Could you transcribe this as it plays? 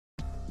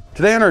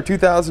Today on our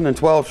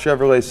 2012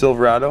 Chevrolet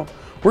Silverado,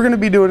 we're going to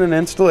be doing an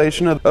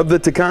installation of the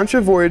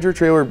Tekonsha Voyager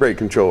Trailer Brake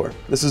Controller.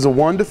 This is a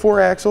 1 to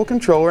 4 axle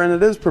controller and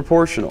it is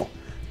proportional.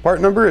 Part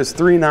number is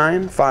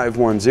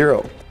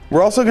 39510.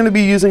 We're also going to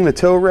be using the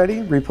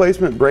tow-ready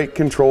replacement brake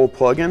control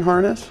plug-in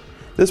harness.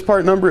 This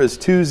part number is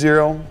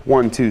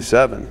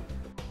 20127.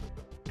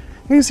 You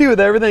can see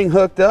with everything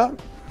hooked up,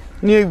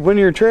 when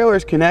your trailer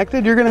is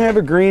connected, you're going to have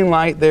a green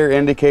light there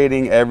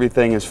indicating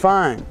everything is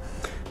fine.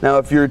 Now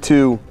if you're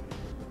to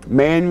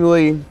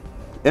manually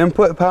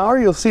input power,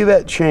 you'll see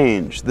that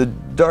change. The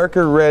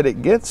darker red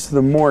it gets,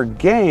 the more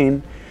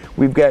gain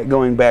we've got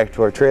going back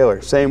to our trailer.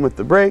 Same with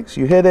the brakes,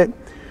 you hit it,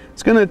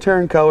 it's going to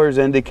turn colors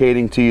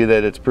indicating to you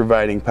that it's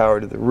providing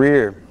power to the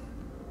rear.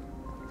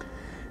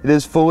 It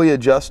is fully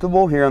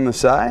adjustable here on the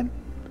side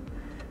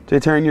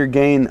to turn your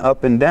gain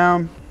up and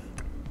down.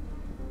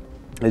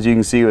 As you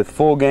can see with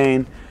full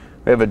gain,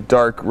 we have a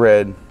dark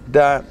red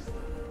dot.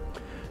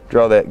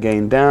 Draw that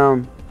gain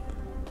down.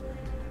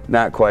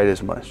 Not quite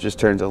as much, just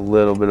turns a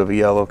little bit of a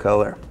yellow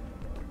color.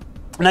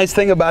 Nice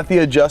thing about the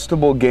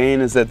adjustable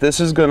gain is that this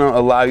is going to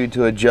allow you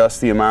to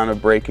adjust the amount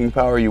of braking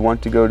power you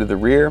want to go to the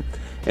rear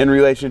in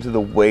relation to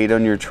the weight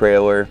on your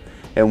trailer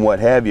and what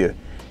have you.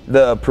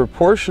 The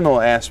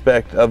proportional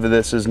aspect of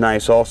this is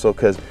nice also,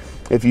 because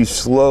if you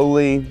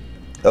slowly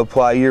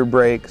apply your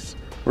brakes,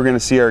 we're going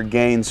to see our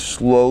gain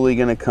slowly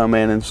going to come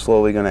in and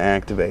slowly going to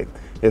activate.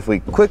 If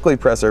we quickly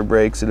press our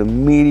brakes, it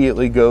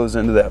immediately goes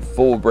into that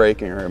full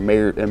braking or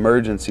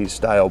emergency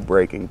style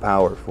braking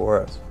power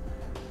for us.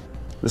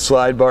 The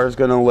slide bar is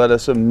going to let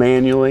us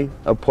manually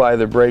apply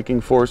the braking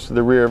force to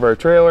the rear of our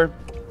trailer,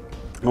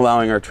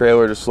 allowing our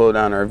trailer to slow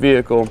down our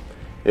vehicle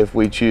if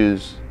we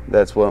choose.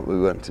 That's what we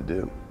want to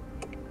do.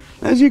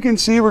 As you can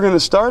see, we're going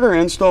to start our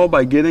install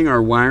by getting our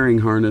wiring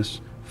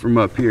harness from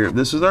up here.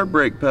 This is our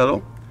brake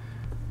pedal.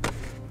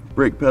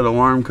 Brake pedal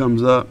arm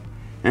comes up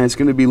and it's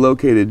going to be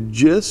located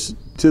just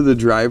to the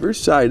driver's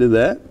side of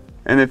that.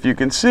 And if you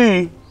can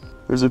see,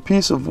 there's a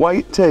piece of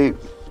white tape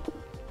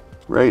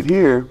right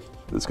here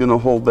that's going to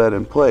hold that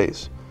in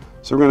place.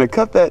 So we're going to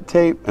cut that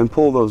tape and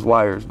pull those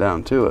wires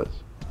down to us.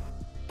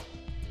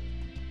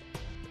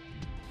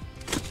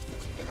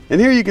 And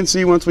here you can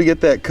see once we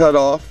get that cut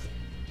off,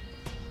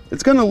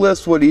 it's going to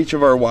list what each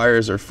of our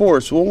wires are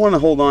for, so we'll want to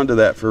hold on to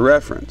that for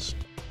reference.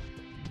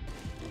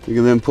 We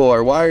can then pull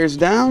our wires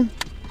down.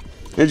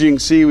 As you can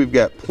see, we've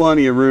got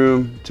plenty of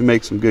room to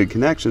make some good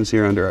connections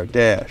here under our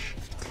dash.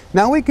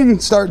 Now we can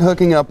start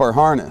hooking up our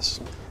harness.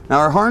 Now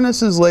our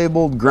harness is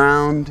labeled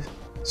ground,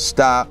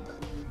 stop,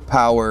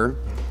 power,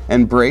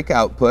 and brake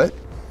output.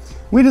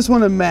 We just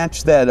want to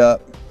match that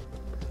up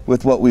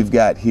with what we've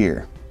got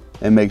here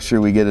and make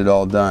sure we get it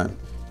all done.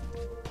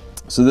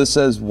 So this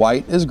says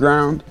white is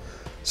ground,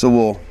 so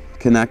we'll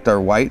connect our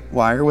white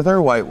wire with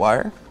our white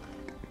wire.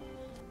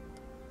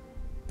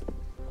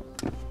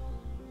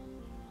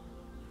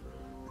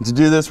 To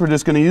do this, we're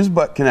just going to use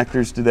butt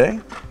connectors today.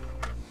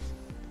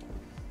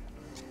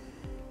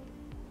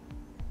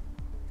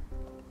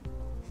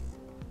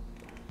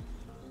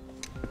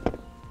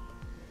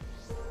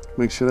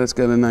 Make sure that's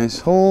got a nice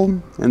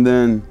hold, and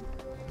then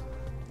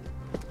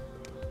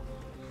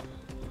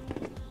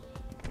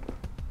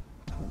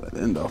pull that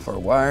end off our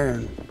wire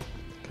and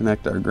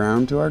connect our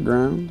ground to our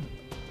ground.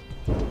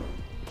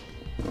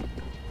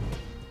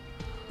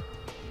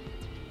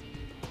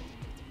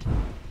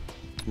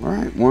 All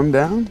right, 1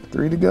 down,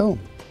 3 to go.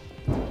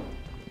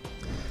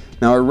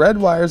 Now our red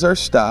wires are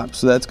stopped,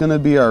 so that's going to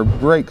be our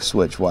brake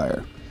switch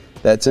wire.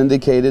 That's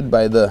indicated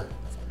by the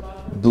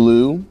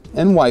blue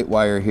and white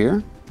wire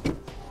here.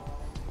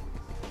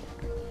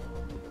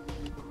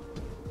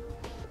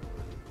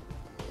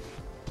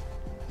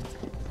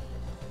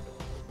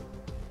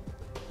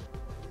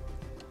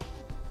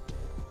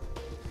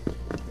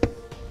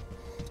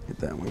 Get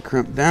that one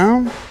crimped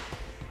down.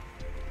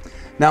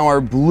 Now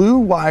our blue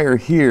wire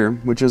here,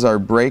 which is our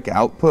brake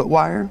output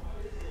wire,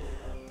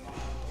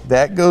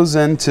 that goes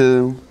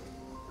into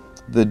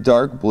the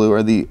dark blue,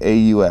 or the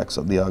AUX,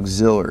 or the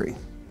auxiliary.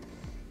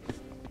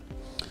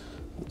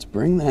 Let's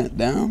bring that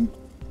down.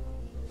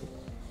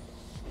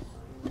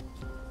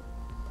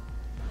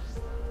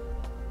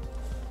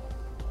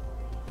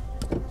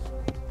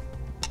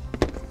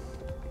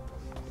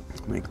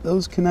 Make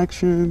those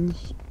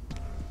connections.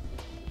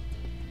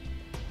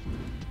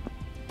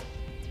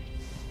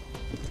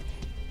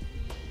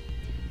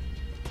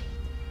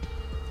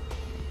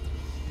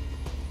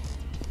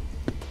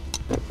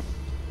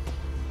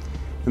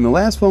 And the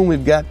last one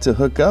we've got to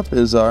hook up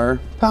is our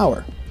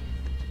power.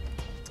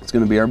 It's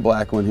going to be our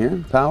black one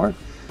here, power.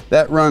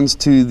 That runs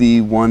to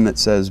the one that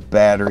says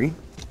battery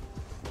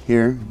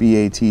here,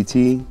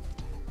 B-A-T-T.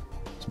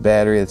 It's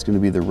battery, that's going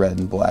to be the red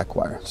and black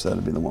wire. So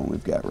that'll be the one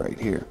we've got right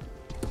here.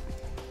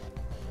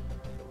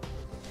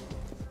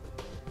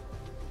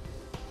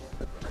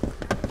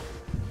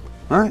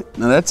 All right,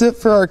 now that's it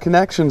for our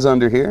connections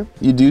under here.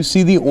 You do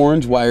see the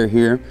orange wire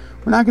here.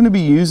 We're not going to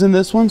be using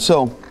this one,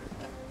 so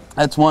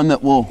that's one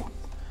that we'll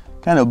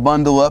kind of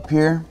bundle up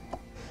here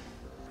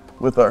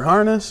with our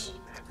harness,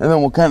 and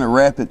then we'll kind of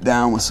wrap it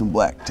down with some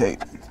black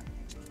tape.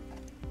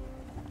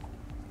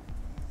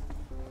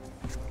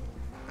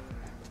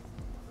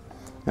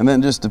 And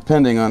then just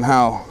depending on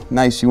how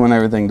nice you want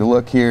everything to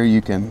look here,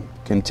 you can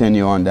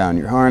continue on down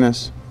your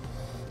harness,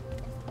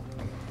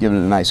 give it a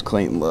nice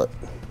clean look.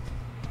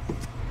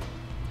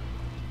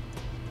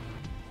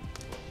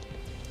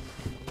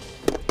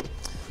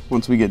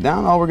 Once we get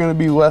down, all we're going to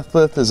be left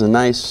with is a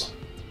nice,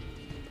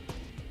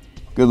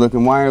 good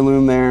looking wire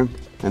loom there,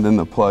 and then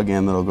the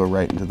plug-in that'll go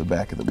right into the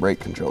back of the brake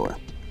controller.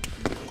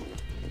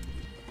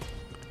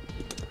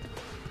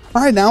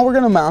 All right, now we're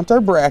going to mount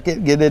our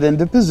bracket, get it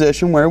into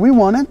position where we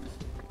want it.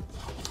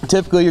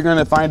 Typically, you're going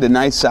to find a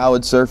nice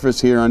solid surface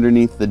here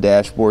underneath the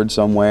dashboard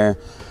somewhere.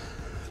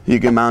 You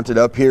can mount it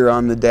up here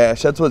on the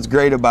dash. That's what's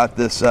great about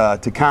this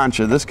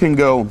Tekonsha. This can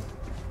go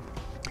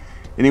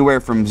anywhere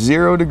from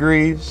 0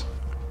 degrees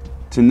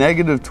to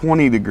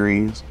 -20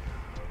 degrees,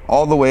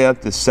 all the way up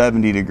to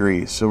 70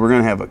 degrees. So we're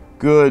going to have a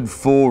good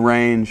full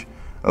range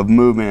of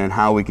movement in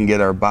how we can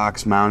get our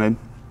box mounted.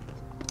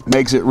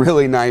 Makes it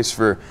really nice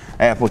for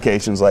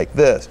applications like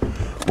this.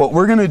 What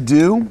we're going to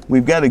do,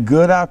 we've got a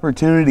good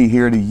opportunity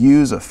here to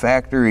use a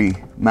factory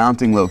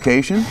mounting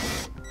location.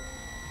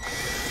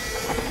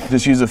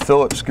 Just use a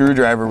Phillips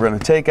screwdriver. We're going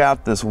to take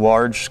out this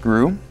large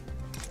screw.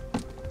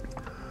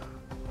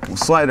 We'll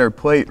slide our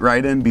plate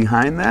right in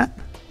behind that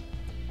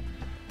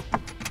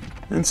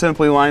and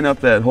simply line up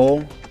that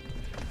hole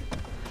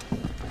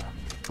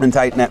and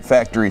tighten that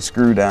factory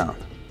screw down.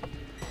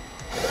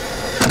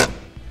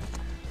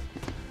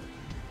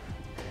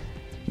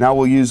 Now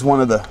we'll use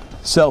one of the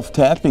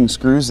self-tapping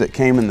screws that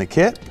came in the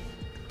kit,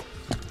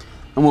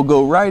 and we'll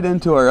go right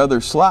into our other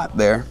slot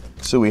there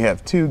so we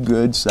have two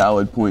good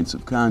solid points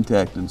of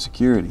contact and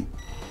security.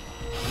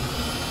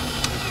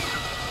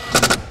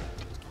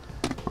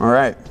 All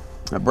right,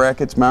 that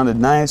bracket's mounted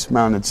nice,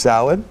 mounted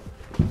solid.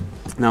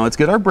 Now let's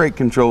get our brake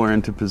controller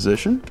into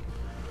position.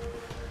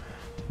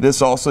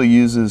 This also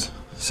uses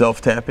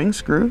self-tapping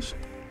screws.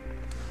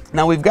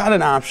 Now we've got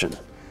an option.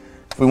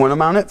 If we want to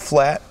mount it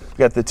flat, we've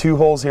got the 2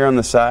 holes here on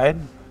the side.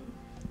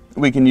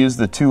 We can use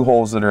the 2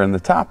 holes that are in the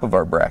top of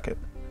our bracket.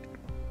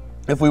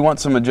 If we want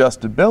some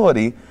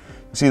adjustability,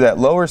 see that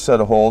lower set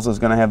of holes is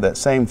going to have that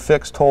same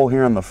fixed hole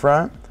here in the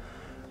front,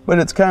 but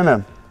it's kind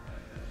of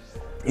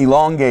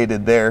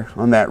elongated there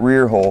on that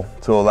rear hole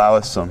to allow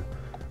us some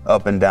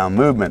up and down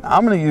movement.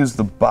 I'm going to use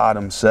the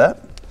bottom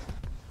set.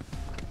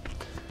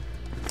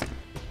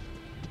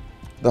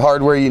 The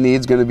hardware you need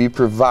is going to be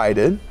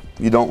provided.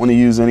 You don't want to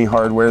use any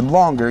hardware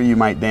longer. You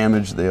might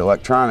damage the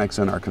electronics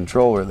in our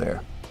controller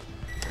there.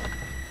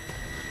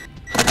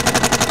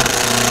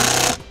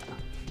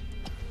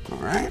 All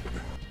right.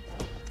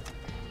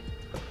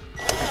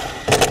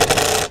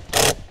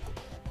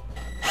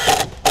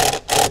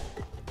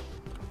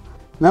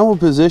 Now we'll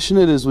position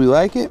it as we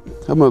like it.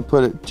 I'm going to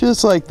put it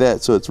just like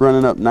that so it's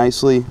running up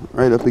nicely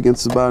right up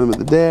against the bottom of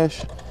the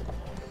dash.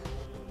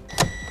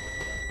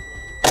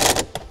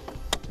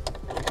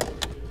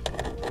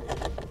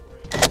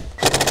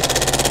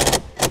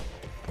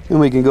 And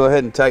we can go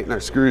ahead and tighten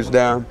our screws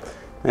down.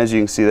 As you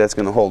can see, that's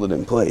going to hold it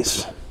in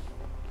place.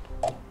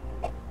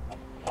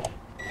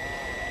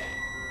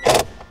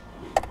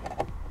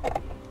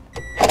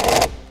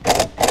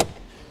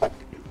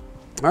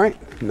 All right,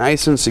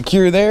 nice and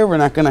secure there. We're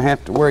not going to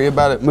have to worry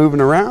about it moving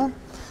around.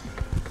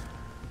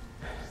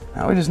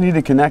 Now we just need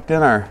to connect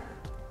in our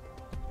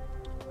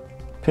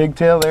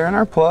pigtail there in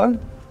our plug.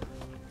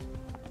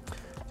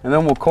 And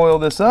then we'll coil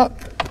this up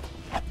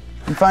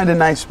and find a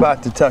nice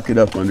spot to tuck it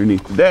up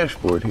underneath the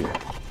dashboard here.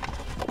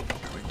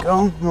 There we go.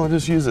 And we'll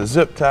just use a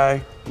zip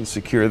tie and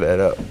secure that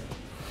up.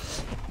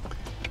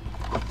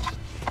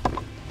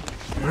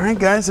 All right,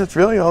 guys, that's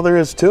really all there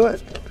is to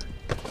it.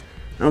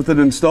 Now with it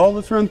installed,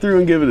 let's run through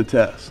and give it a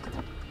test.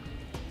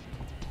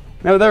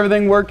 Now with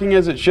everything working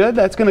as it should,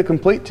 that's going to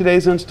complete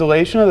today's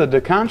installation of the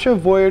Tekonsha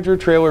Voyager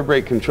Trailer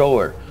Brake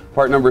Controller,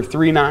 part number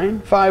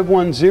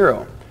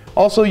 39510.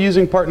 Also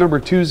using part number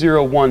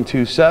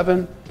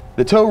 20127,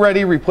 the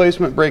tow-ready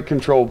replacement brake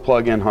control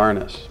plug-in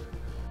harness.